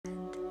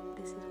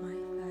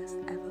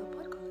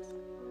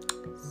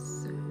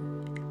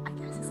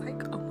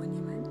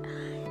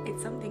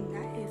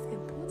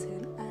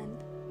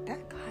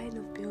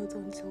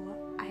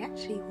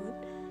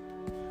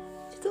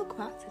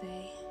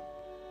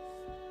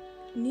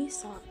new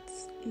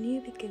starts,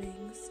 new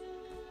beginnings.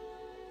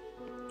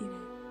 You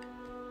know,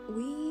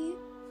 we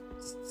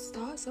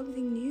start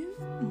something new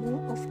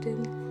more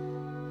often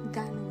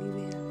than we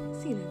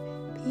realize. You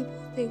know,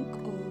 people think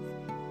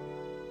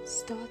of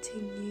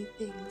starting new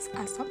things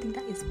as something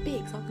that is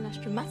big, something that's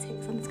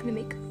dramatic, something that's going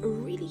to make a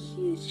really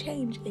huge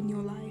change in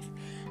your life,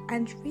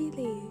 and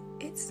really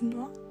it's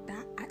not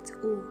that at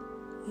all.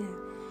 You know,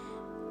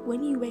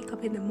 when you wake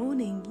up in the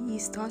morning, you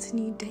start a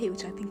new day,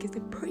 which I think is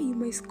the pretty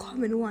most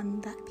common one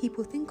that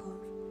people think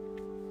of.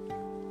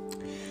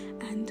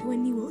 And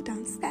when you walk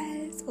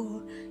downstairs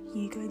or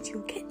you go into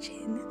your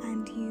kitchen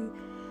and you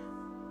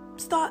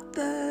start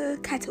the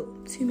kettle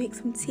to make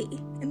some tea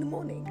in the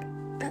morning,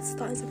 that's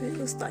starting something.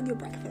 You're starting your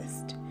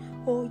breakfast.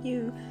 Or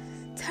you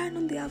turn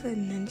on the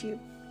oven and you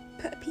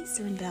put a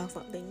pizza in there or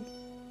something.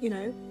 You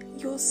know,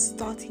 you're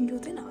starting your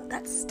dinner.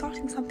 That's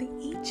starting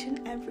something each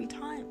and every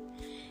time.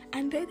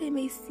 And though they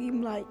may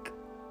seem like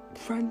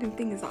random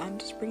things that I'm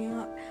just bringing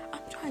up,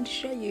 I'm trying to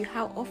show you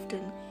how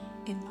often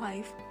in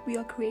life we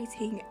are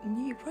creating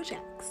new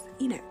projects.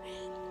 You know,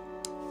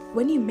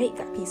 when you make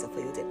that pizza for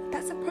your dinner,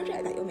 that's a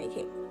project that you're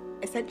making,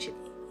 essentially,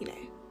 you know.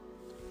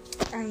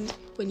 And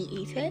when you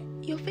eat it,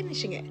 you're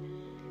finishing it.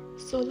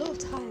 So a lot of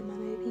time, I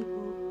know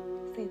people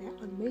say they're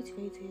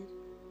unmotivated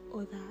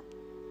or that,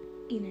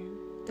 you know,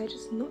 they're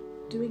just not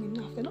doing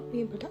enough. They're not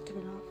being productive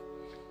enough.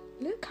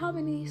 Look how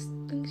many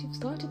things you've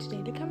started today.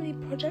 Look how many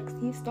projects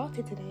you've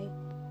started today.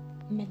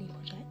 Many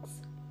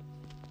projects.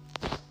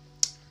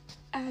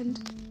 And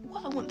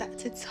what I want that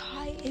to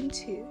tie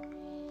into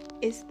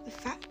is the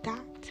fact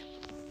that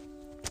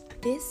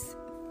this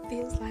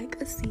feels like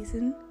a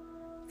season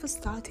for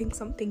starting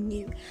something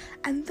new.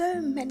 And though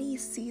many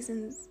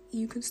seasons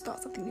you can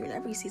start something new in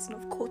every season,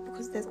 of course,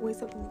 because there's always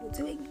something that you're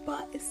doing,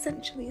 but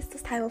essentially it's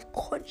this time of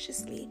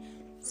consciously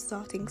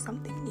starting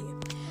something new.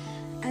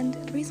 And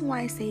the reason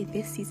why I say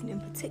this season in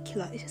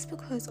particular is just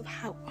because of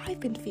how I've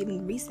been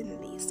feeling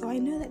recently. So I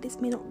know that this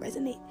may not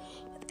resonate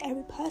with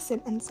every person,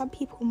 and some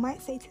people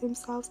might say to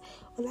themselves,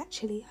 well,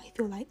 actually, I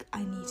feel like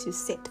I need to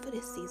sit for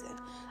this season.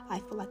 I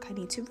feel like I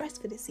need to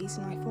rest for this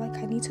season. I feel like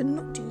I need to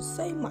not do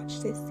so much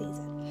this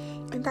season.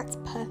 And that's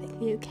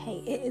perfectly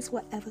okay. It is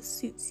whatever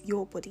suits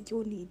your body,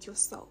 your need, your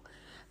soul.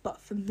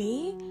 But for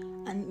me,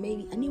 and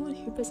maybe anyone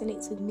who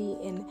resonates with me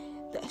in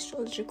the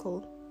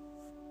astrological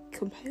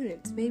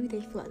component, maybe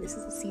they feel like this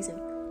is a season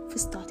for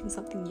starting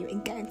something new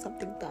and getting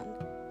something done.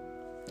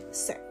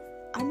 So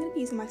I'm going to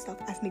be using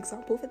myself as an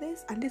example for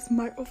this, and this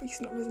might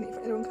obviously not resonate for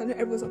everyone because I know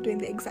everyone's not doing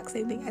the exact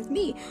same thing as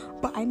me,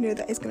 but I know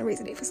that it's going to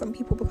resonate for some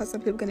people because some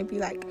people are going to be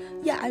like,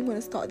 yeah, I'm going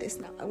to start this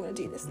now, I want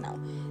to do this now.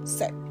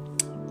 So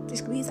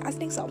just going to use it as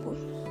an example.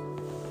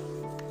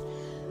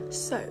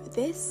 So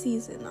this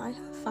season I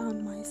have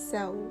found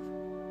myself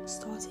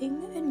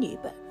starting a new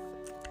book.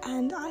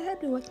 And I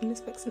had been working on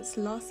this book since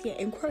last year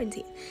in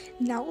quarantine.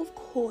 Now, of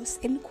course,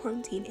 in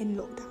quarantine, in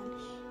lockdown,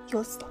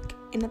 you're stuck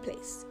in a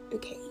place.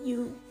 Okay,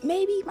 you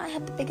maybe might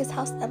have the biggest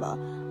house ever,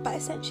 but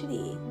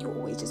essentially you're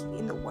always just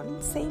in the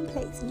one same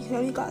place, and you can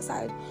only go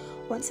outside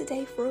once a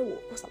day for a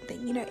walk or something.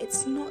 You know,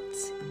 it's not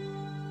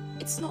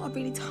a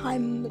really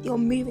time that you're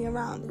moving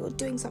around, you're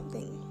doing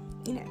something,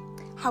 you know.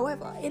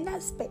 However, in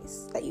that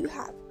space that you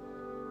have,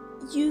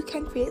 you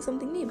can create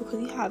something new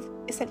because you have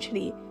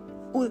essentially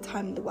all the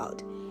time in the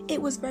world. It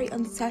was very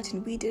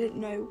uncertain. We didn't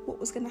know what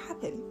was going to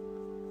happen.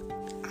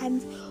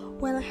 And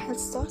when I had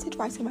started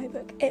writing my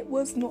book, it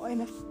was not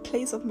in a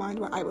place of mind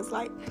where I was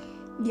like,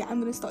 yeah, I'm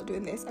going to start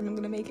doing this and I'm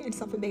going to make it into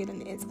something bigger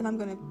than it is, and I'm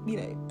going to, you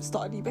know,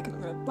 start a new book and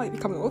I'm going to like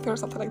become an author or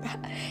something like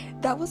that.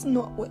 That was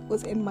not what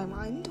was in my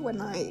mind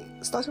when I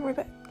started my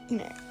book. You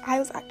know, I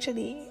was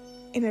actually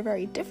in a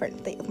very different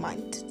state of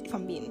mind, if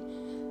I'm being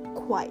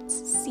quite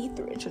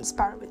see-through and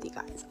transparent with you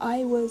guys.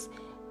 I was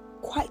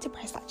quite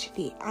depressed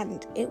actually,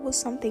 and it was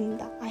something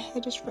that I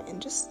had just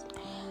written just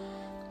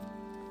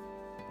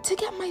to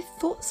get my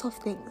thoughts off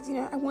things. You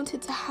know, I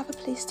wanted to have a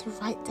place to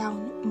write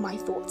down my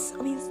thoughts.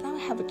 I mean, now I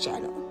have a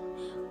journal,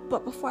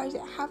 but before I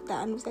didn't have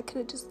that, and I could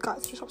have just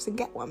got to the shops and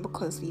get one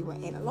because we were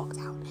in a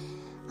lockdown,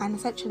 and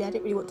essentially I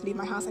didn't really want to leave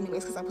my house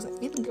anyways because I wasn't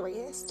feeling the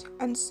greatest.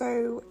 And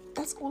so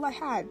that's all I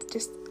had,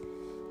 just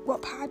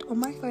Wattpad on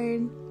my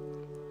phone,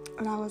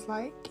 and I was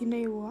like, you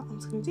know what, I'm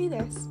just gonna do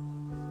this.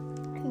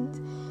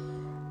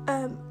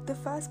 And the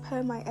first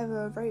poem I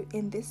ever wrote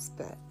in this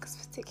book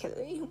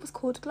particularly was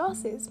called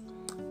Glasses,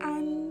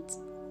 and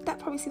that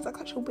probably seems like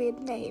such a weird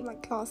name,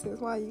 like glasses,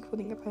 why are you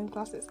calling a poem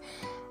Glasses?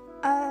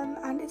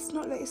 And it's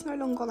no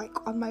longer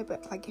like on my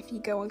book. Like if you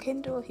go on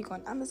Kindle, if you go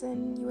on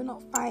Amazon, you will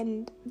not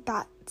find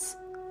that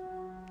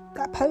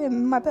poem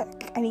in my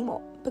book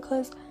anymore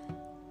because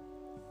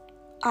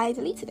I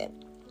deleted it.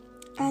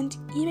 And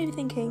you may be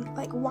thinking,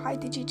 like, why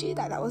did you do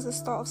that? That was the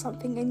start of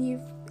something and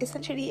you've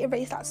essentially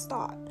erased that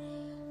start.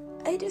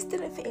 It just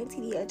didn't fit into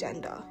the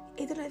agenda.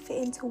 It didn't fit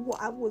into what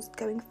I was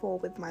going for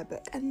with my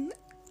book. And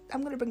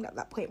I'm going to bring up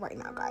that point right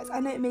now, guys. I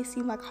know it may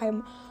seem like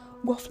I'm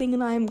waffling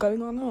and I'm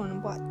going on and on,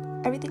 but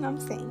everything I'm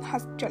saying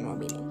has genuine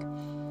meaning.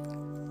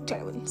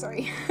 Everyone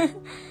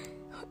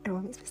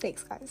makes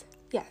mistakes, guys.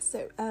 Yeah,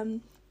 so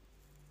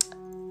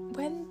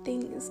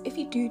if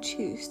you do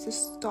choose to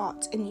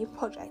start a new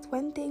project,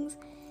 when things,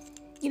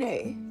 you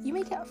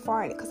may get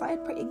far in it, because I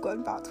had pretty gone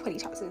about 20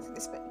 chapters into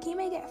this book. You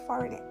may get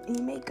far in it, and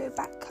you may go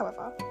back,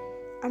 however,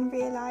 and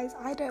realise,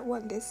 I don't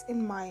want this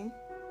in my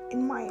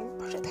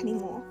project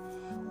anymore.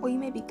 Or you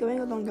may be going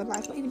along your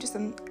life, not even just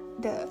in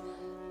the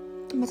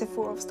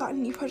metaphor of starting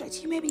a new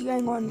project. You may be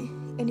going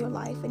on in your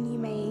life, and you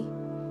may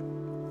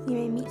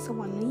meet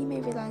someone, and you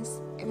may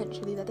realise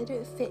eventually that they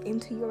don't fit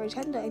into your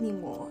agenda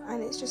anymore,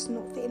 and it's just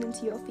not fitting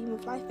into your theme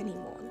of life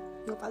anymore.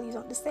 Your values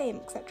aren't the same,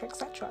 etc.,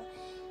 etc.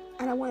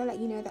 And I want to let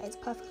you know that it's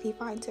perfectly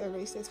fine to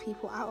erase those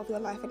people out of your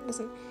life, and it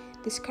doesn't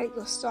discredit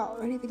your start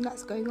or anything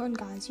that's going on,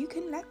 guys. You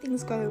can let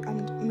things go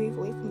and move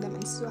away from them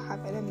and still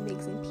have an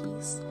amazing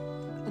peace,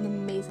 an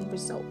amazing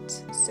result.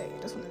 So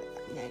I just want to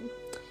let you know.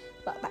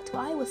 But back to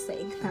what I was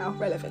saying now,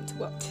 relevant to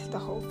what the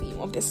whole theme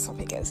of this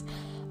topic is.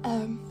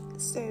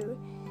 So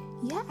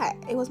yeah,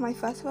 it was my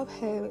first ever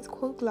poem. It's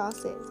called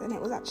Glasses, and it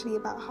was actually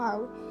about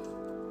how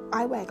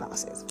I wear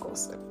glasses, of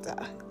course,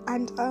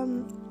 and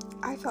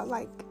I felt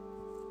like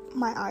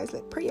my eyes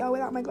look prettier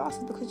without my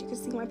glasses, because you can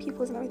see my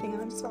pupils and everything,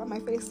 and I just felt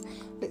like my face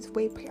looks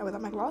way prettier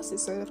without my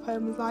glasses. So the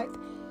poem was like,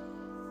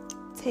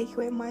 take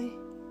away my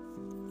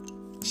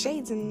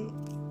shades and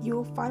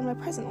you'll find my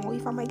present, or you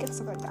find my gift,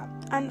 stuff like that.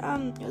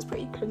 And it was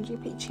pretty cringy,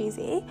 pretty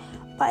cheesy,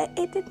 but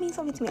it did mean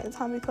something to me at the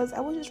time, because I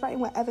was just writing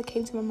whatever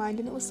came to my mind,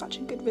 and it was such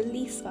a good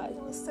release, guys.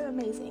 It was so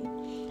amazing.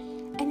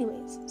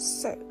 Anyways,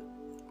 so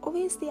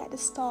obviously at the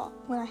start,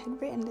 when I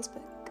had written this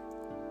book,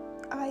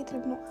 I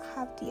did not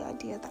have the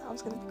idea that I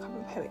was going to become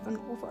a poet or an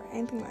author or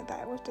anything like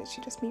that. It was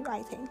literally just me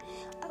writing.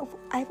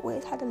 I've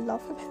always had a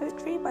love for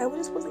poetry, but it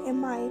just wasn't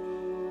in my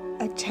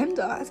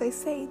agenda, as I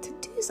say, to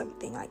do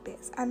something like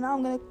this. And now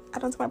I'm going to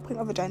add on to my point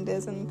of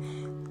agendas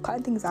and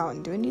cutting things out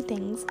and doing new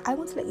things. I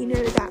want to let you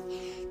know that,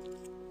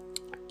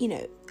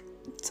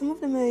 some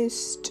of the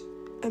most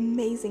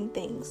amazing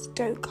things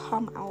don't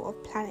come out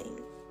of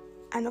planning.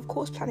 And of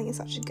course, planning is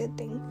such a good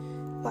thing,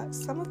 but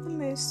some of the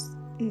most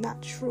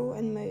natural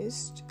and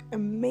most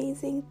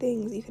amazing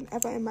things you can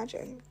ever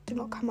imagine do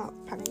not come out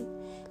of planning.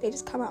 They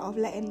just come out of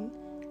letting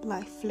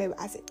life flow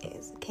as it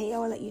is. Okay, I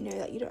will let you know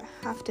that you don't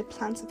have to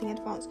plan something in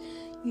advance.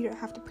 You don't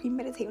have to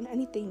premeditate on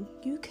anything.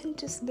 You can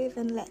just live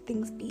and let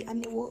things be,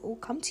 and it will all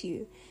come to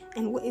you,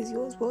 and what is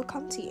yours will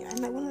come to you.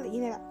 And I want to let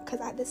you know that, because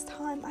at this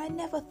time I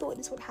never thought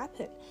this would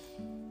happen.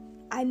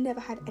 I never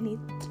had any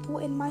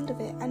thought in mind of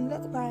it, and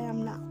look where I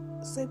am now.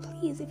 So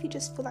please, if you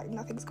just feel like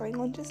nothing's going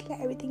on, just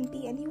let everything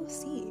be, and you will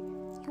see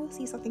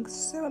something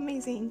so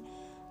amazing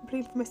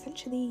bloom from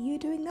essentially you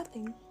doing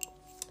nothing.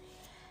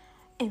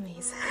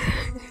 Anyways,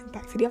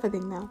 back to the other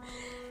thing now.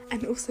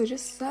 And also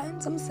just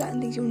some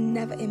certain things you'll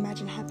never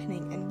imagine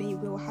happening, and they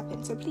will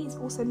happen. So please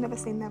also never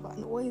say never,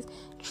 and always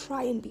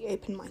try and be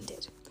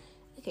open-minded.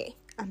 Okay,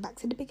 and back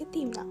to the bigger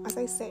theme now. As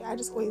I say, I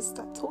just always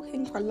start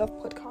talking. I love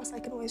podcasts. I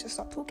can always just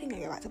start talking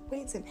and go back to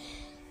points, and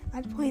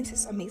at points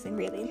it's amazing,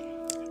 really.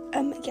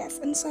 Yes,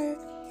 and so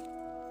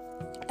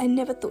I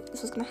never thought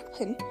this was gonna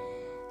happen.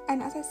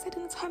 And as I said,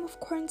 in the time of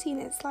quarantine,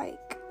 it's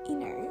like,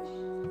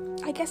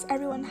 I guess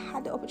everyone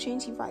had the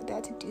opportunity right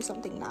there to do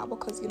something now,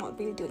 because you're not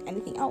really doing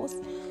anything else.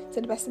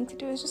 So the best thing to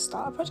do is just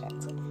start a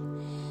project.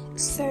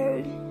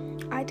 So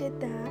I did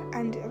that,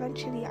 and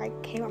eventually I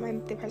came out of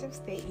my depressive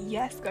state.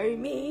 Yes, go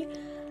me.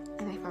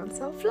 And I found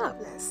self-love.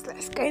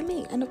 Let's go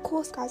me. And of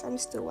course, guys, I'm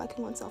still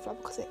working on self-love,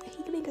 because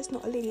healing is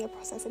not a linear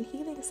process, and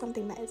healing is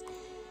something that is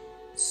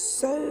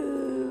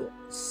so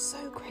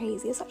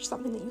crazy. It's such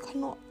something that you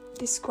cannot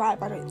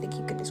describe. I don't think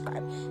you can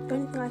describe. The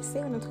only thing I say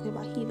when I'm talking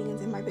about healing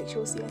is in my books.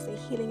 You'll see I say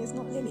healing is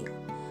not linear.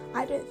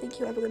 I don't think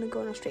you're ever going to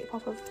go on a straight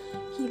path of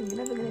healing. You're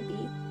never going to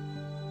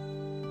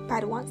be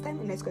bad once then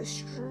and let's go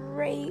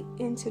straight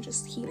into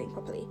just healing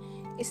properly.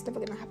 It's never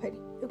going to happen.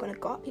 You're going to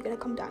go up, you're going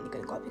to come down, you're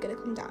going to go up, you're going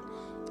to come down.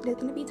 There's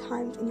going to be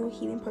times in your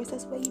healing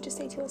process where you just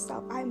say to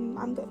yourself, I'm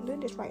not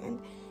doing this right, and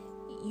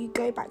you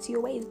go back to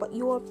your ways. But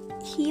you're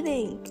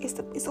healing. It's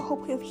the whole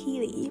point of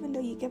healing. Even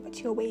though you get back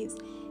to your ways,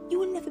 you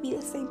will never be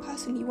the same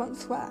person you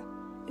once were,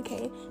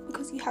 okay?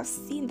 Because you have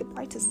seen the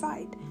brighter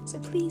side. So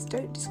please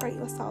don't discredit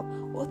yourself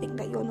or think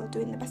that you're not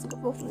doing the best,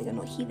 or think that you're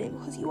not healing,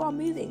 because you are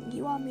moving,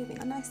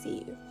 and I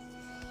see you.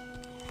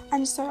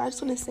 And so I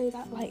just want to say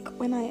that, like,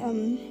 when I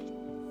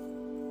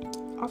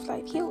after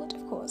I've healed,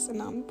 of course,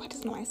 and I'm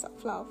practicing my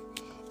self-love,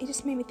 it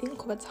just made me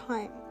think of a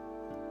time,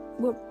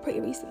 well, pretty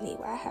recently,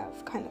 where I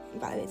have kind of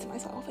invalidated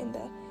myself in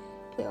the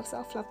way of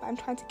self-love, but I'm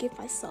trying to give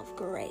myself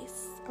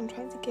grace. And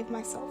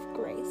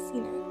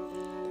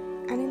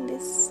in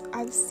this,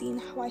 I've seen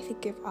how I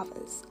forgive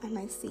others, and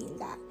I've seen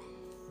that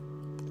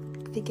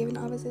forgiving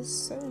others is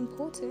so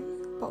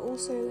important, but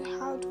also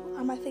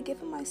am I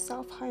forgiving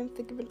myself, how I'm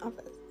forgiving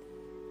others?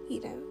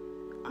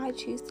 I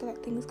choose to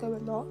let things go a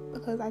lot,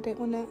 because I don't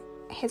want to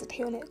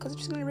hesitate on it, because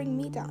it's just going to bring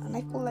me down, and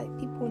I feel like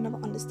people will never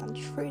understand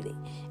truly,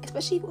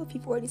 especially if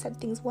you've already said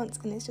things once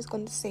and it's just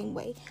gone the same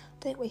way.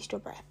 Don't waste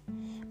your breath.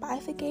 But I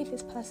forgave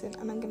this person,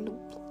 and I'm going to do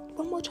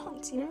one more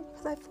chance,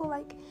 because I feel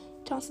like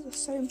chances are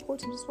so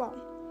important as well.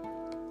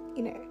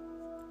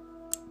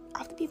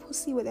 after people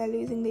see what they're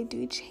losing, they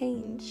do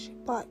change.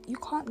 But you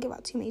can't give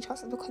out too many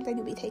chances, because then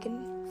you'll be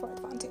taken for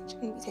advantage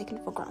and you'll be taken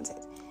for granted.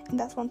 And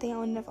that's one thing I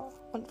would never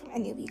want from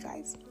any of you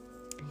guys.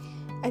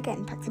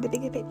 Again, back to the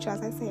bigger picture,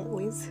 as I say, I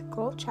always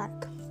go off track.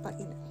 But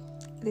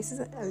this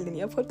isn't a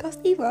linear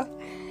podcast either.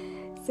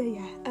 So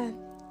yeah,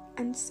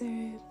 and so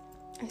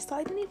I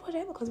started a new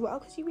project because what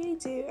else could you really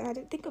do? And I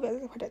didn't think of it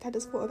as a project. I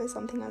just thought of it as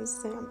something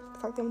as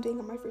I'm doing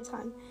in my free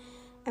time.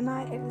 And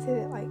I edited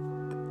it like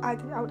I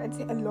would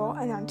edit it a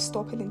lot, and I'd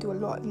stop and then do a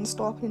lot, and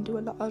stop and then do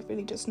a lot. I was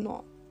really just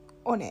not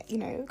on it,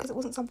 because it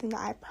wasn't something that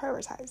I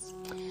prioritized.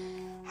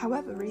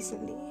 However,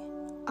 recently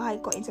I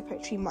got into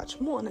poetry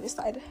much more, and I just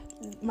started.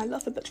 My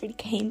love for books really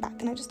came back,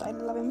 and I just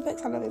started loving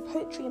books. I love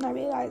poetry, and I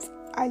realized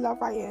I love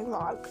writing as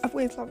well. I've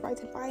always loved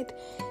writing, but I'd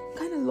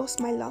kind of lost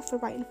my love for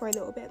writing for a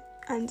little bit,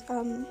 and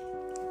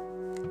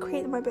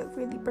creating my book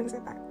really brings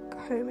it back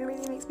home. It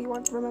really makes me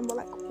want to remember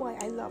why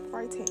I love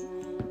writing,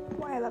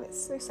 why I love it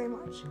so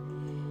much.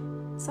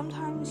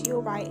 Sometimes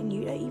you'll write and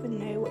you don't even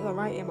know what you're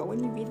writing, but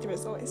when you read the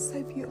result, it's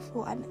so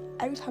beautiful. And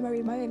every time I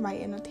read my own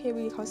writing, a tear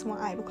really comes to my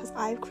eye, because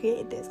I've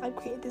created this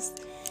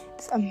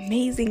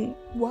amazing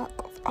work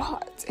of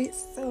art.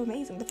 It's so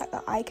amazing. The fact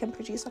that I can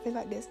produce something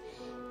like this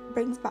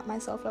brings back my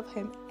self-love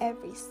home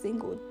every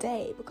single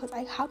day, because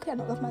how can I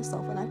not love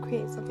myself when I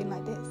create something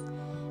like this,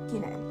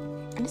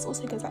 And this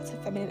also goes back to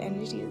feminine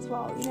energy as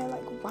well,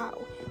 wow,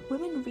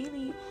 women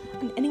really,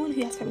 and anyone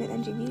who has feminine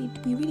energy,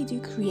 we really do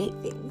create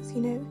things,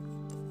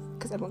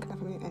 because everyone can have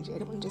feminine energy. I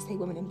don't want to just say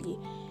women and be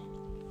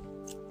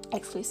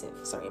exclusive,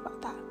 sorry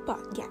about that, but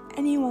yeah,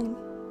 anyone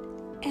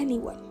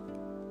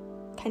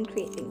can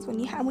create things. When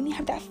you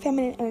have that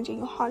feminine energy,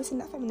 you're harnessing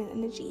that feminine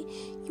energy,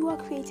 you are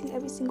creating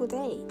every single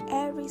day,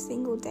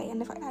 and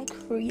the fact that I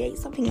create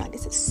something like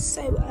this is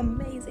so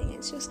amazing.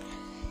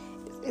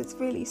 It's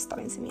really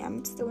stunning to me.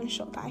 I'm still in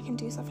shock that I can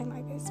do something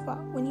like this. But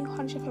when you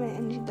harness your feminine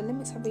energy, the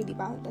limits are really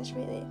boundless,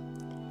 really.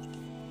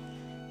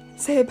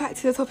 So back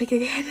to the topic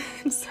again.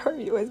 I'm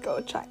sorry you always go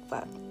on track,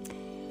 but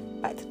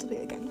back to the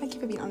topic again. Thank you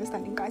for being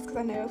understanding, guys, because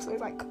I know it's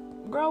always like,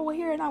 girl, we're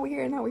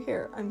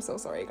here. I'm so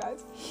sorry,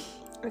 guys.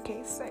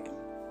 Okay, so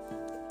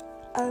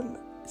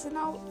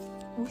now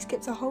we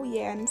skipped a whole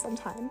year and some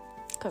time,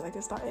 because I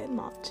just started in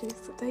March, and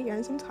skipped a year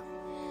and some time.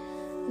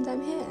 And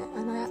I'm here,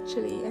 and I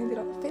actually ended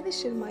up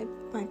finishing my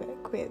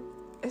book with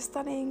a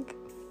stunning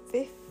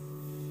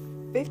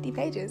 50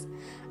 pages.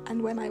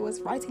 And when I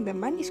was writing the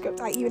manuscript,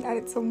 I even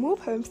added some more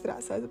poems to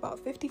that, so it's about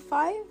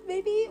 55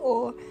 maybe,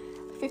 or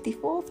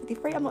 54,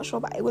 53, I'm not sure,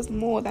 but it was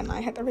more than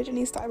I had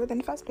originally started with in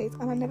the first place,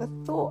 and I never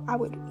thought I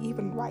would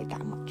even write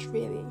that much,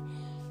 really.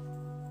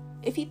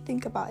 If you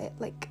think about it,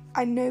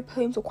 I know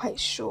poems were quite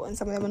short, and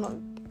some of them are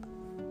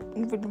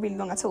not really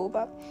long at all,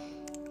 but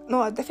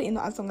no, definitely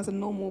not as long as a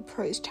normal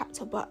prose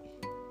chapter. But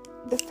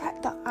the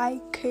fact that I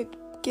could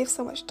give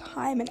so much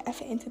time and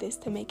effort into this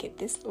to make it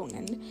this long,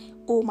 and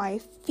all my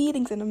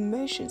feelings and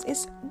emotions,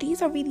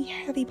 these are really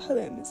heavy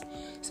poems.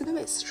 So though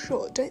it's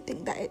short, don't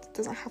think that it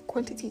doesn't have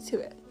quantity to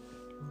it.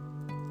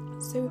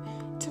 So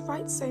to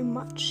write so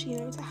much,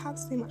 to have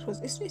so much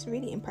it's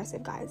really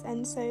impressive, guys.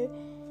 And so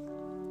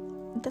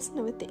that's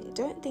another thing.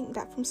 Don't think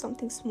that from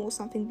something small,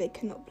 something big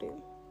cannot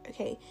bloom.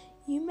 Okay,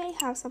 you may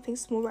have something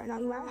small right now,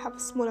 you might have a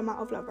small amount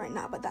of love right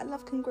now, but that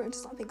love can grow into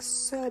something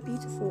so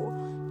beautiful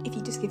if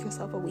you just give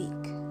yourself a week.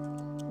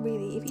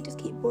 Really, if you just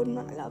keep broadening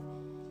on that love,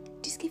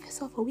 just give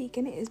yourself a week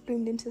and it is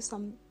bloomed into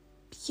some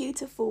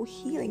beautiful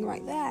healing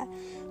right there.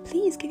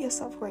 Please give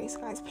yourself grace,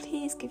 guys.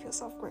 Please give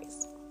yourself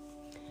grace.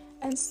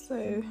 And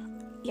so,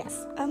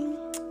 yes, and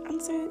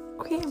so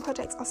creating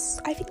projects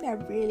I think they're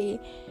really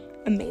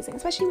amazing,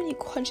 especially when you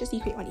consciously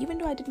create one. Even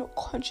though I did not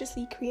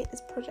consciously create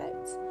this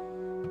project,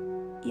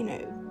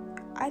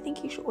 I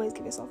think you should always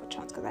give yourself a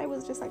chance, because I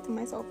was just like to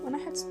myself, when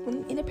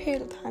in a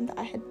period of time that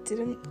I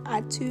didn't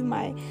add to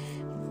my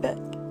book,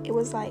 it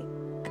was like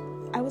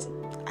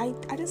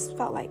I just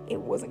felt like it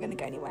wasn't going to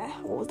go anywhere.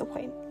 What was the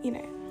point,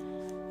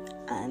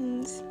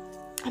 and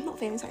I'm not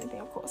famous or anything,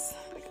 of course,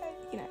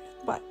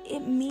 but it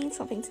means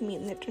something to me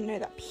to know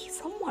that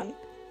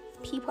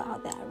people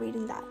out there are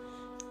reading that,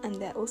 and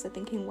they're also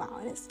thinking, wow,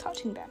 and it's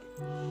touching them.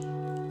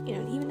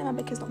 Even though my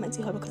book is not meant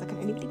to heal, because I can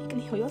only believe you can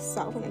heal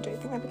yourself, and I don't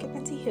think my book is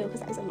meant to heal, because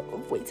that is a lot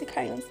of weight to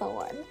carry on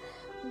someone.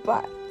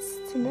 But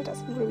to know that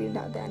some people are reading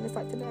out there and it's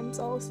like to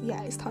themselves,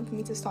 yeah, it's time for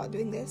me to start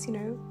doing this,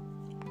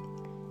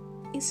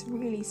 it's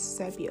really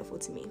so beautiful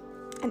to me.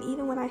 And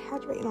even when I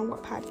had written on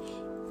Wattpad,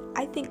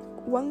 I think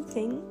one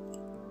thing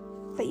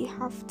that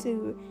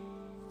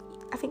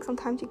I think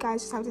sometimes you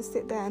guys just have to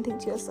sit there and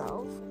think to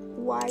yourself,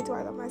 why do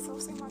I love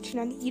myself so much?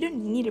 You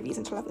don't need a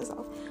reason to love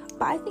yourself,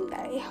 but I think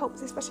that it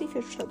helps, especially if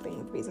you're struggling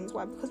with reasons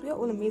why, because we are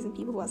all amazing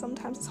people, but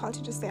sometimes it's hard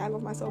to just say I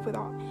love myself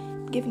without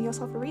giving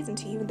yourself a reason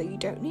to, even though you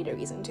don't need a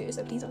reason to.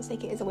 So please don't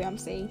take it as a way I'm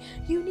saying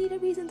you need a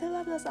reason to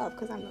love yourself,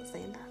 because I'm not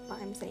saying that,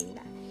 but I'm saying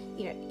that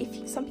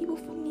if some people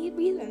need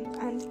reasons.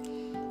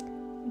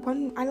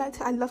 And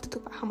I love to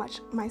talk about how much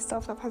my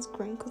self-love has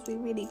grown, because we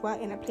really were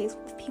in a place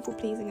of people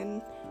pleasing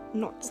and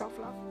not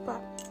self-love,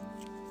 but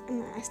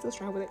I still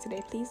struggle with it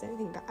today. Please don't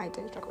think that I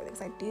don't struggle with it,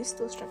 because I do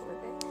still struggle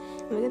with it.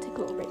 we're going to take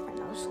a little break right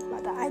now, just talk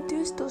about that. I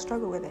do still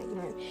struggle with it, you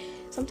know.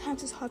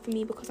 Sometimes it's hard for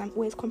me because I'm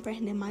always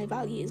comprehending my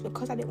values,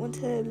 because I don't want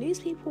to lose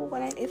people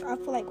if I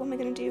feel like, what am I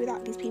going to do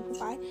without these people?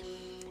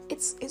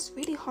 It's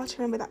really hard to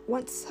remember that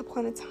once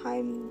upon a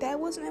time, there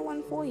was no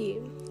one for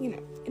you, you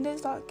know. In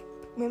those dark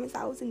moments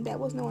that I was in, there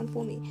was no one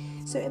for me.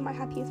 So in my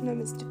happiest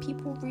moments, do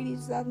people really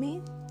deserve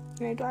me?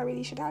 You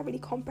know, should I really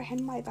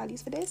comprehend my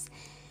values for this?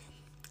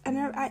 And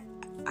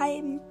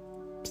I'm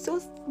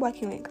still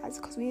working on it, guys,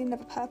 because we're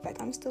never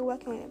perfect. I'm still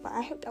working on it, but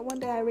I hope that one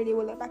day I really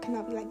will look back and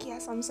I'll be like,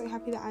 yes, I'm so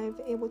happy that I'm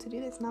able to do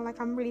this, and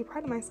I'm really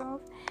proud of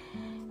myself.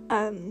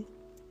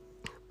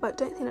 But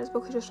don't think that's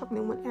because you're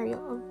struggling in one area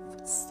of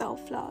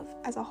self-love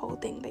as a whole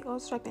thing, that you're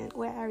struggling in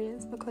all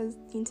areas, because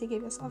you need to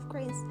give yourself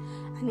grace.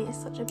 And it is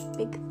such a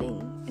big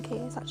thing, okay?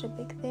 It's such a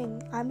big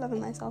thing. I'm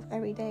loving myself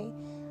every day.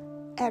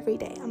 Every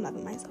day I'm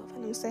loving myself,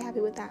 and I'm so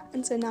happy with that.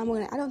 And so now I'm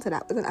going to add on to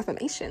that with an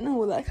affirmation,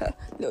 or like a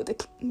little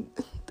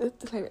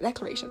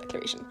declaration.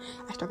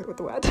 I struggled with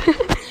the word.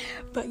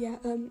 But yeah,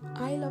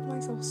 I love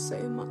myself so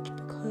much,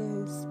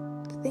 because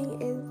the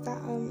thing is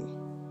that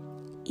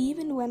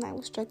even when I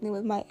was struggling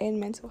with my own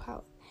mental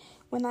health,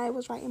 when I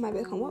was writing my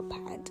book on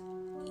Wattpad,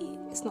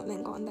 it's not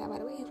then gone there, by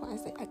the way, what I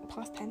say, like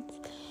past tense.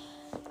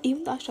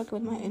 Even though I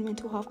struggled with my own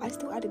mental health, I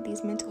still added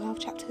these mental health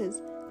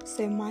chapters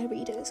so my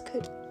readers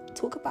could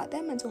talk about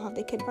their mental health.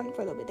 They could rant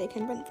for a little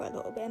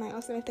bit, and I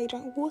asked them if they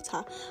drank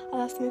water, I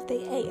asked them if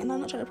they ate. And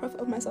I'm not trying to profit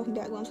of myself and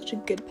be like, well, I'm such a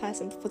good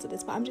person because of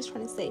this, but I'm just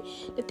trying to say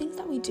the things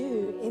that we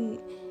do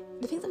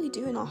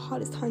in our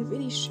hardest times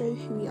really show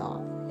who we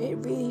are. It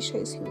really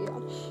shows who we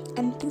are.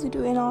 And the things we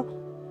do in our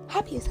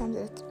happiest times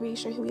really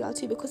show who we are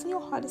too, because in your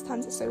hardest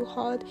times it's so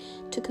hard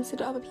to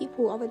consider other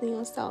people other than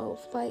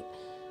yourself. Like,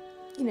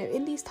 you know,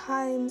 in these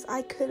times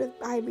I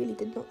really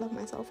did not love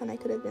myself, and I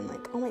could have been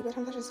like, oh my god,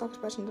 I'm such a selfish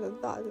person,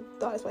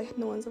 that's why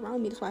no one's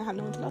around me, that's why I have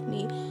no one to love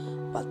me.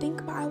 But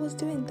think about, I was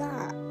doing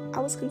that,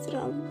 I was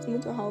considering other people's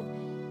mental health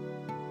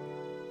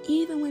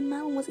even when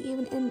my one wasn't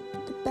even in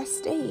the best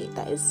state.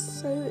 That is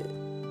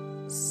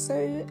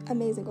so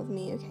amazing of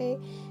me, okay?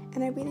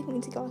 And I really think we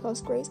need to give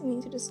ourselves grace, and we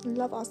need to just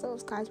love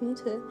ourselves, guys. We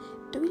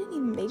don't need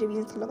major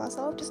reasons to love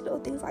ourselves, just little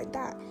things like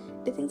that.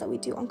 The things that we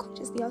do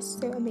unconsciously are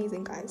so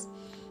amazing, guys.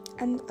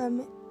 And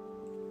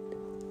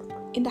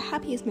in the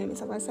happiest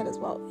moments, as I said as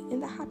well, in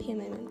the happier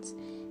moments,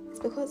 it's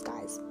because,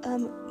 guys,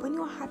 when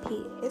you're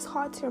happy, it's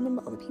hard to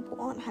remember other people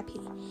aren't happy.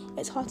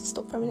 It's hard to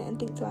stop for a minute and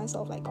think to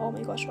myself, like, oh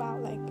my gosh, wow,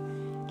 like,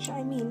 do you know what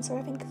I mean? So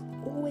I think it's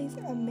always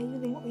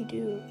amazing what we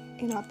do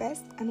in our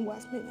best and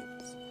worst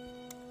moments.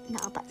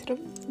 Now back to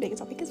the bigger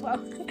topic as well.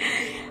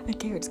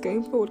 Okay, we're just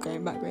going forward,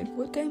 going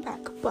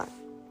back. But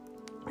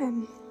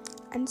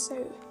and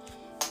so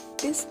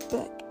this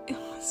book,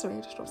 sorry,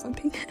 I just dropped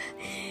something.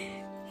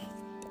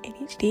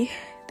 ADHD.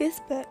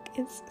 This book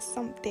is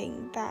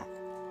something that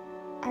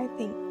I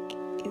think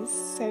is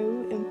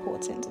so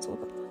important to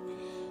talk about,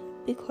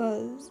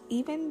 because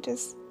even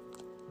just,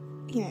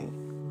 you know,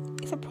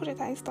 it's a project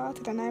that I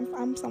started, and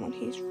I'm someone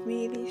who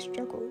really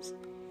struggles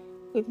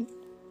with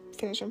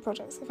finishing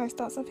projects. If I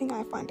start something,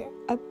 I find it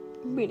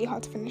really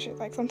hard to finish it.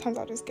 Like, sometimes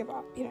I'll just give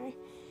up, you know.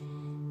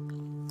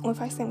 Or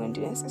if I say I'm going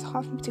to do this, it's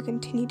hard for me to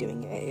continue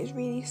doing it. It is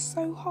really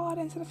so hard,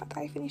 and so the fact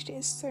that I finished it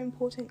is so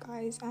important,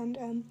 guys. And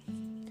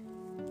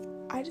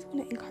I just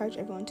want to encourage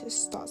everyone to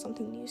start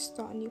something new,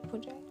 start a new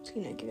project,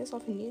 you know, give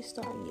yourself a new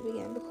start, a new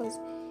beginning, because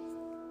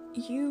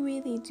you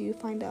really do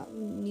find out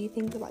new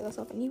things about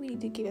yourself, and you really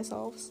do give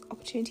yourselves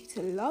opportunity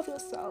to love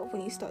yourself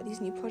when you start these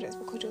new projects,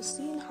 because you're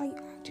seeing how you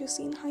act, you're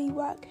seeing how you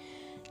work,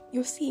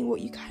 you're seeing what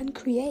you can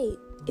create.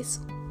 It's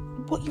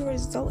what your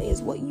result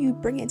is, what you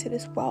bring into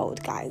this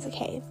world, guys,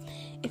 okay?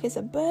 If it's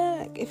a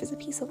book, if it's a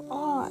piece of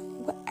art,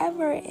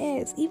 whatever it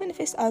is, even if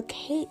it's a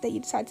cake that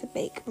you decide to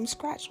bake from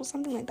scratch or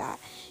something like that,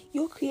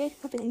 you're creating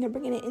something and you're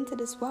bringing it into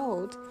this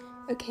world,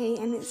 okay?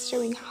 And it's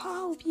showing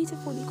how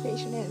beautiful the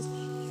creation is,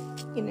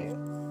 you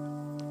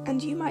know?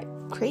 And you might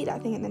create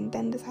that thing and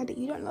then decide that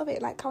you don't love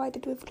it, like how I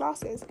did with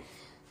glasses.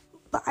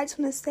 But I just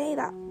want to say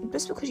that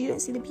just because you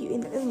don't see the beauty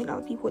in it doesn't mean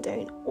other people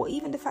don't. Or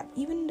even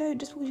though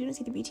just because you don't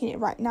see the beauty in it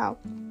right now,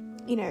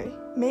 you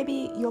know,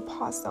 maybe your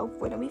past self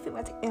would. And we think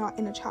we're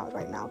in a child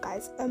right now,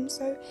 guys.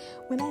 So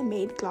when I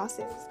made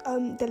glasses,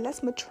 the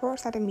less mature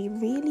side of me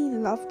really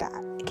loved that.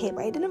 Okay,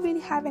 but it didn't really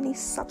have any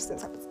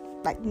substance.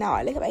 Like now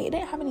I look at it, it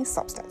didn't have any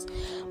substance.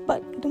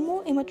 But the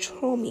more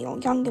immature me or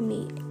younger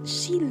me,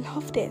 she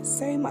loved it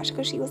so much,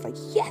 because she was like,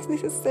 yes,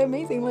 this is so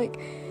amazing. Like,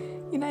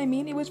 you know what I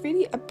mean? It was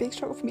really a big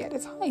struggle for me at the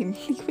time.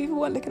 People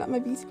weren't looking at my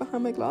beauty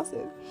behind my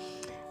glasses.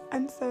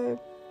 And so,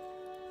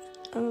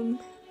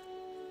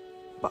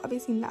 but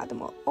obviously now the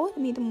more older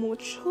me, the more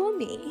mature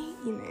me,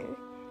 you know,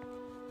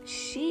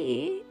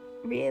 she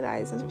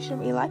realized she didn't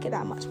really like it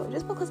that much. But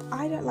just because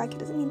I don't like it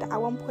doesn't mean that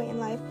at one point in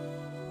life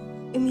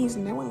it means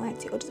no one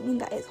liked it, or doesn't mean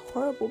that it's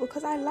horrible,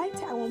 because I liked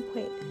it at one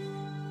point.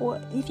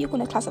 Or if you're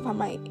going to classify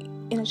my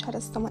inner child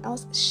as someone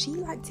else, she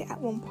liked it at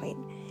one point.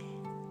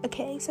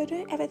 Okay, so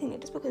don't ever think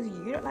that just because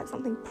you don't like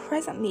something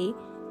presently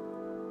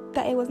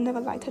that it was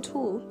never liked at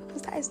all,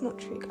 because that is not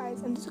true,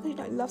 guys. And just because you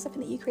don't love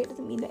something that you create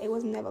doesn't mean that it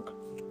was never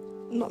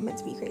not meant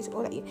to be creative,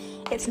 or that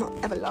it's not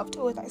ever loved,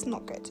 or that it's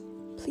not good.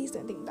 Please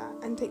don't think that,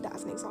 and take that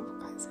as an example,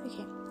 guys.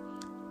 Okay,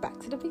 back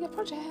to the bigger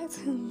project.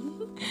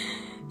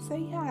 So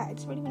yeah, I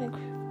just really want to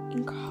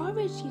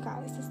encourage you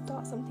guys to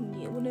start something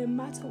new, no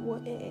matter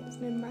what it is.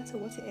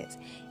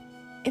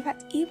 In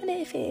fact, even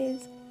if it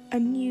is a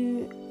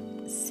new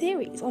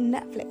series on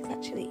Netflix,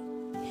 actually,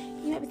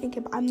 you might be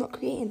thinking, but I'm not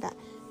creating that.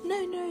 No,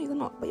 you're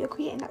not, but you're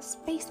creating that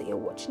space that you're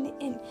watching it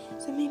in.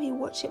 So maybe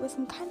watch it with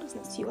some candles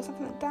next to you or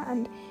something like that,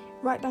 and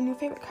write down your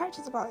favourite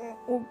characters about it,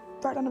 or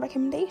write down a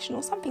recommendation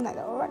or something like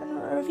that, or write down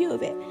a review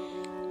of it.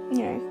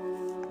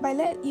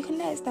 You can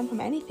let it stem from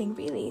anything,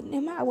 really,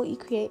 no matter what you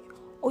create.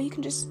 Or you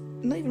can just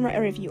not even write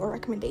a review or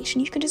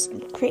recommendation. You can just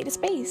create a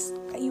space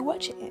that you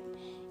watch it in.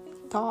 It's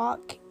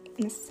dark,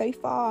 in a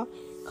sofa,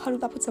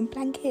 cuddled up with some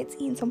blankets,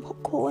 eating some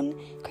popcorn,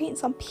 creating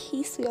some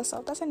peace for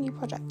yourself. That's a new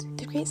project,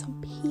 to create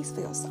some peace for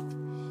yourself.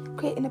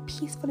 Create in a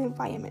peaceful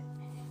environment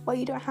where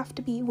you don't have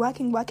to be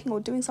working or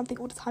doing something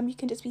all the time. You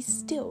can just be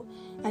still,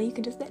 and you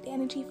can just let the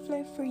energy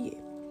flow through you.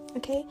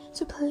 Okay?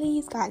 So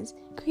please, guys,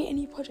 create a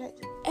new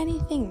project.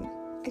 Anything.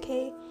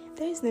 Okay?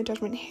 There is no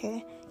judgment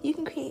here. You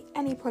can create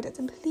any project,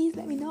 and please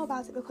let me know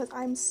about it, because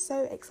I'm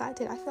so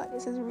excited. I feel like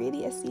this is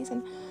really a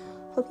season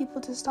for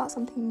people to start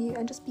something new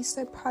and just be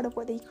so proud of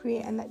what they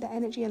create, and let the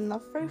energy and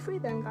love flow through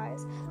them,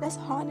 guys. Let's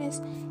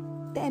harness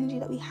the energy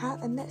that we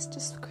have, and let's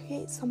just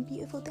create some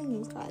beautiful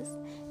things, guys.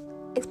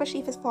 Especially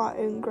if it's for our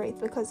own growth,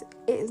 because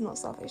it is not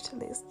selfish to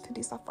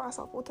do stuff for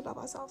ourselves or to love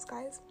ourselves,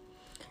 guys.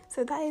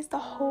 So that is the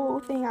whole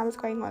thing I was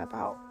going on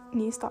about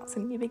new starts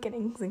and new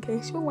beginnings, in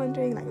case you're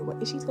wondering, like,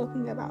 what is she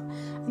talking about?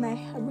 And I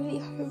really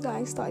hope that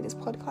I started this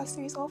podcast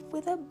series off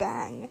with a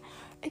bang.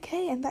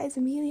 Okay, and that is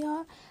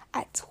Amelia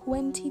at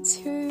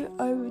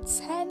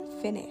 22:10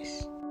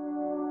 finish.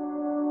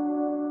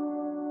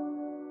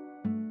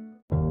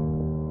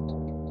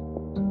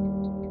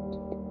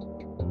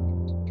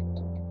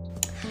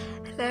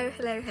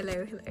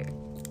 Hello.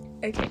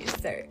 Okay,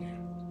 so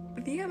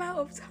the amount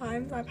of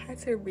times I've had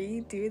to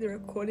redo the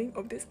recording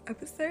of this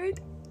episode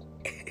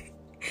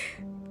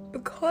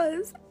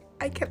because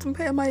I kept on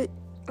putting my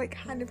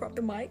hand in front of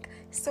the mic.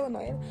 So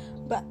annoying.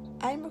 But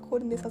I'm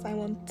recording this as I'm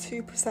on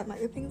 2%.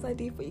 Like, the things I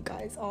do for you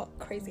guys are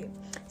crazy.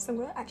 So I'm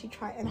gonna actually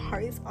try and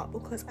hurry this up,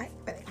 because I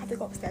have to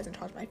go upstairs and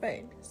charge my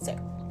phone. So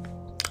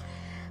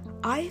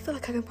I feel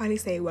like I can finally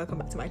say welcome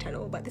back to my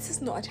channel, but this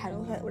is not a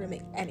channel, so it wouldn't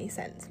make any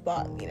sense,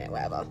 but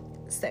whatever.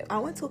 So I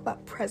want to talk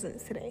about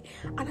presents today,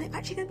 and I'm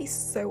actually going to be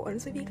so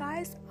honest with you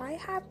guys. I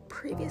have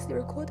previously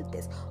recorded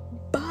this,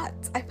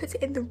 but I put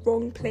it in the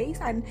wrong place,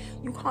 and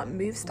you can't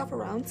move stuff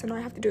around, so now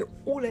I have to do it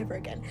all over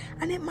again.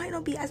 And it might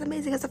not be as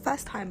amazing as the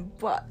first time,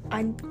 but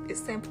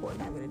it's so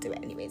important that I'm going to do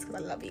it anyways,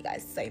 because I love you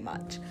guys so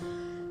much.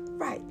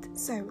 Right,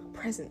 so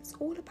presents,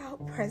 all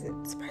about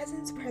presents.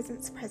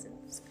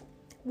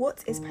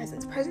 What is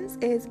presents? Presents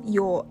is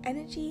your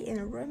energy in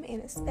a room, in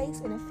a space,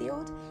 in a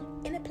field,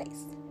 in a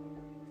place.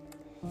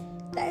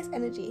 That is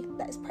energy.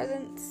 That is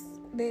presents.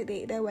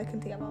 They're working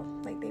together.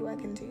 Like, they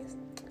work in twos.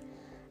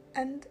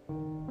 And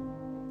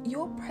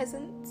your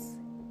presence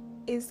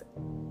is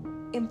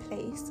in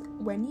place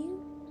when you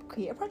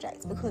create a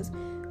project, because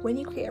when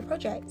you create a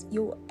project,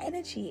 your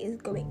energy is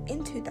going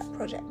into that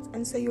project,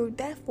 and so you're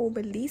therefore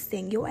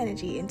releasing your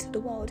energy into the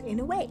world in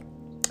a way,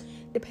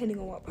 depending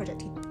on what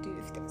project you do,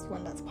 if there's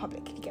one that's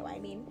public, if you get what I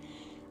mean.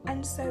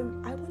 And so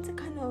I want to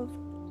kind of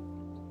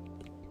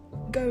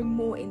go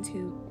more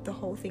into the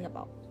whole thing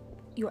about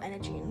your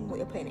energy and what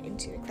you're putting it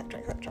into,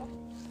 etc.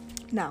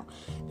 Now,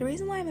 the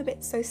reason why I'm a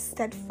bit so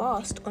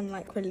steadfast on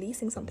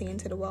releasing something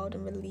into the world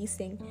and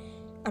releasing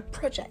a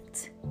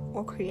project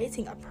or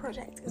creating a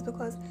project is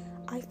because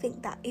I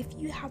think that if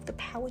you have the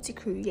power to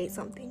create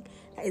something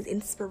that is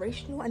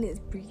inspirational and is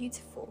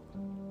beautiful,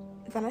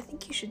 then I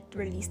think you should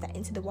release that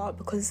into the world,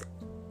 because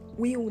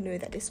we all know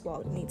that this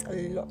world needs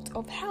a lot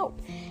of help.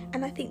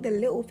 And I think the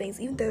little things,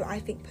 even though I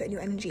think putting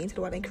your energy into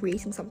the world and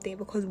creating something,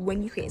 because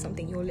when you create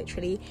something, you're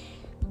literally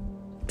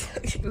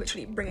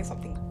bringing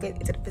something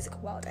into the physical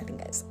world. I think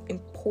that's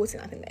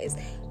important. I think that is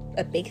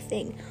a big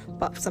thing.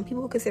 But some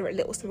people consider it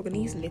little, so we're going to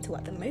use little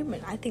at the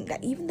moment. I think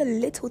that even the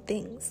little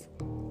things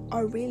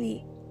are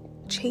really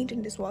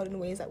changing this world in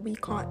ways that we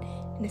can't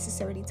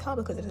necessarily tell,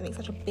 because it doesn't make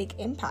such a big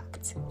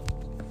impact.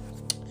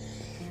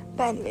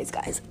 But anyways,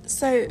 guys,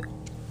 so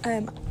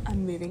I'm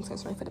moving, so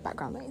sorry for the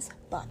background noise,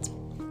 but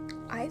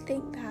I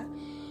think that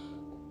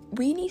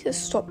we need to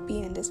stop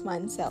being in this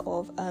mindset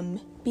of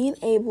being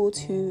able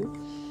to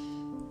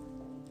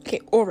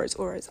auras.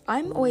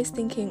 I'm always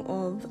thinking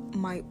of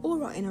my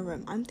aura in a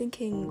room. I'm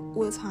thinking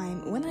all the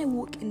time when I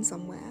walk in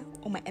somewhere,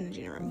 or my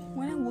energy in a room,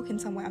 when I walk in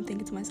somewhere, I'm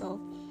thinking to myself,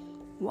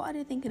 what are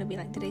they thinking of me?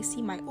 Like, do they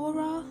see my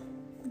aura?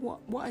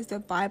 What is the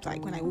vibe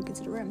like when I walk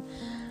into the room?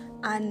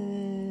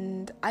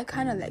 And I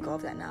kind of let go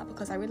of that now,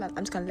 because I realize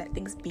I'm just going to let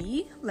things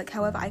be. Like,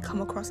 however I come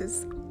across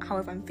is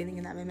however I'm feeling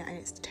in that moment, and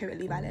it's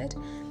totally valid.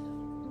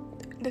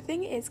 The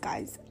thing is,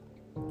 guys,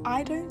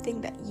 I don't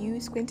think that you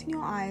squinting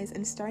your eyes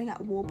and staring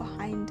at a wall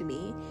behind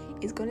me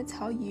is going to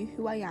tell you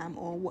who I am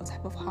or what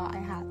type of heart I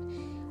have.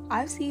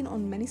 I've seen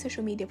on many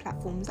social media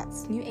platforms that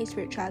this new age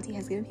spirituality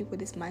has given people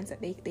this mindset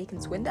they can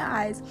squint their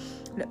eyes,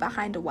 look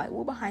behind a white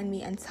wall behind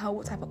me, and tell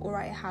what type of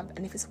aura I have.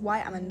 And if it's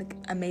white, I'm an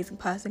amazing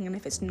person, and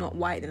if it's not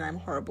white, then I'm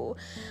horrible.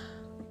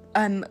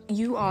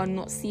 You are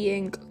not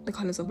seeing the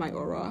colours of my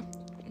aura.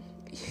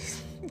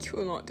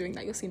 You're not doing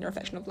that. You're seeing the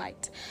reflection of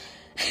light.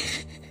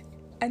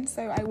 And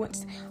so I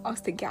want us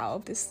to get out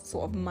of this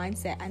sort of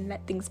mindset and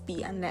let things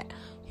be, and let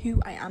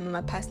who I am and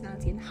my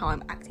personality and how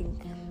I'm acting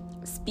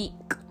speak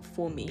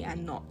for me,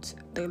 and not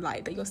the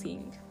light that you're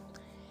seeing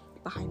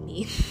behind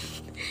me.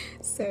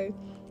 So,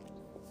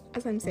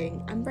 as I'm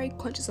saying, I'm very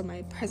conscious of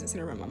my presence in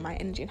a room and my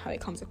energy and how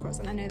it comes across.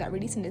 And I know that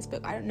releasing this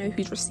book, I don't know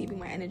who's receiving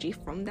my energy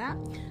from that,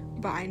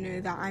 but I know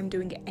that I'm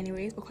doing it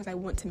anyways because I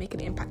want to make an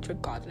impact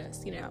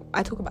regardless. You know,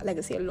 I talk about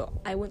legacy a lot.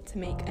 I want to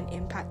make an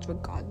impact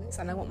regardless,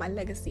 and I want my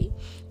legacy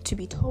to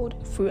be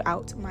told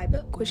throughout my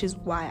book, which is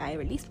why I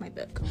released my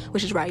book,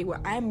 which is why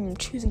I'm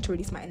choosing to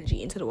release my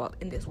energy into the world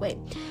in this way.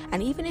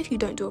 And even if you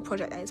don't do a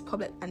project that is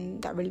public and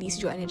that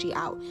releases your energy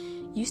out,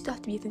 you still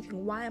have to be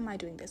thinking, why am I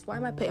doing this? Why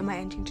am I putting my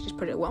energy into this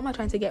project? What am I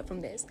trying to get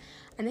from this?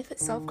 And if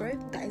it's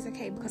self-growth, that is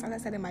okay, because as I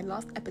said in my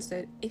last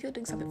episode, if you're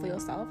doing something for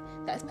yourself,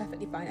 that is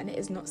perfectly fine, and it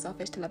is not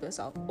selfish to love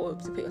yourself or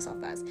to put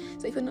yourself first.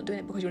 So if you're not doing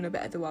it because you want to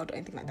better the world or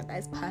anything like that, that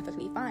is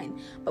perfectly fine.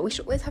 But we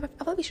should always have I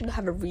thought we should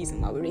have a reason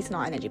why we're releasing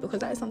our energy, because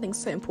that is something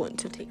so important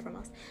to take from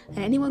us. And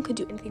anyone could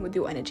do anything with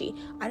your energy.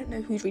 I don't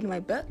know who's reading my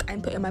book.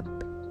 I'm putting my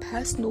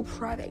personal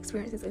private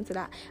experiences into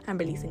that and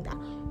releasing that.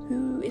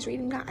 Who is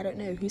reading that? I don't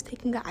know. Who's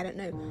taking that? I don't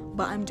know.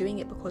 But I'm doing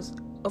it because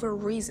of a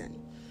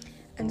reason.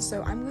 And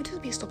so I'm going to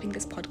be stopping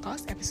this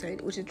podcast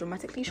episode, which is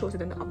dramatically shorter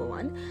than the other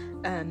one.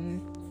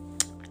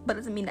 But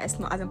doesn't mean that it's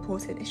not as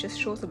important. It's just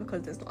shorter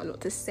because there's not a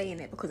lot to say in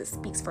it, because it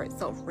speaks for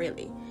itself,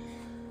 really.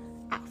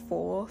 At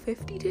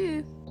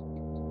 4:52.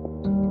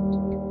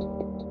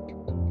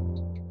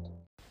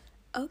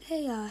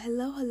 Okay, y'all.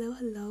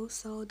 Hello.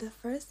 So the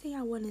first thing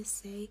I want to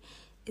say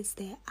is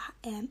that I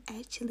am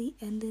actually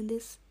ending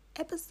this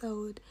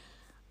episode.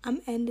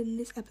 I'm ending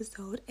this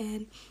episode,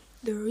 and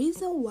the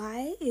reason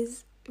why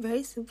is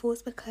very simple.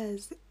 It's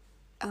because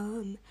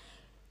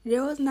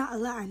there was not a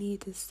lot I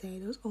needed to say.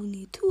 There was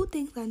only 2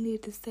 things I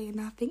needed to say,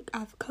 and I think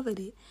I've covered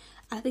it.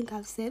 I think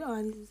I've said all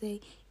I need to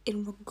say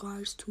in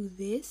regards to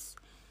this.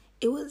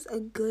 It was a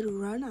good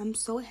run. I'm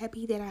so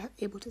happy that I'm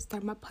able to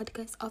start my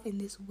podcast off in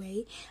this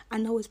way. I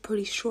know it's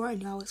pretty short,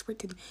 and y'all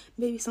expected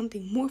maybe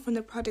something more from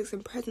the projects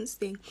and presents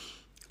thing,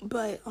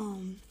 but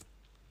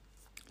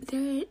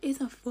there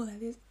isn't feel like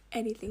there's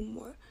anything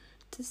more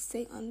to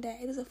say on that.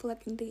 It doesn't feel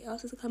like anything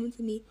else is coming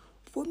to me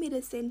for me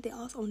to say anything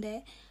else on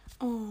that.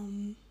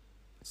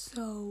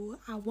 So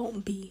I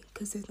won't be,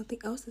 because there's nothing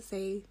else to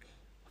say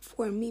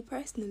for me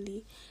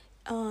personally.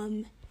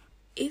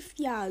 If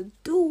y'all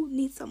do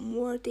need some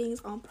more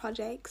things on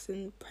projects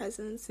and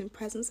presents and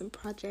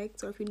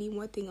projects, or if you need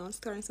more things on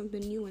starting something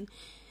new and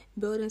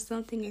building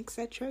something,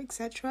 etc.,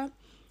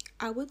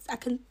 I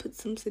can put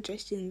some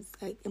suggestions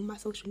like in my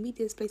social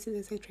media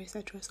spaces,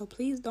 etc. So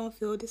please don't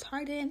feel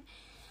disheartened.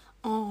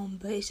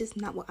 But it's just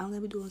not what I'm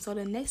gonna be doing. So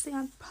the next thing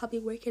I'm probably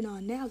working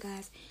on now,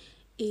 guys,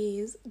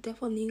 is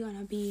definitely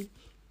gonna be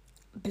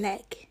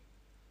black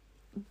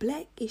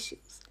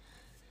issues.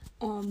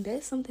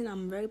 That's something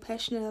I'm very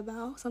passionate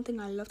about, something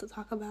I love to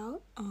talk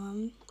about,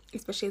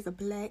 especially as a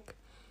black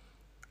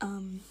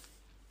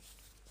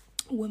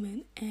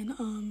woman.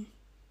 And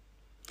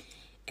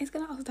it's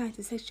gonna also tie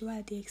into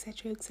sexuality,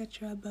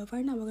 etc. But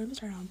right now we're gonna be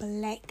starting on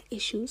black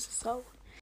issues. So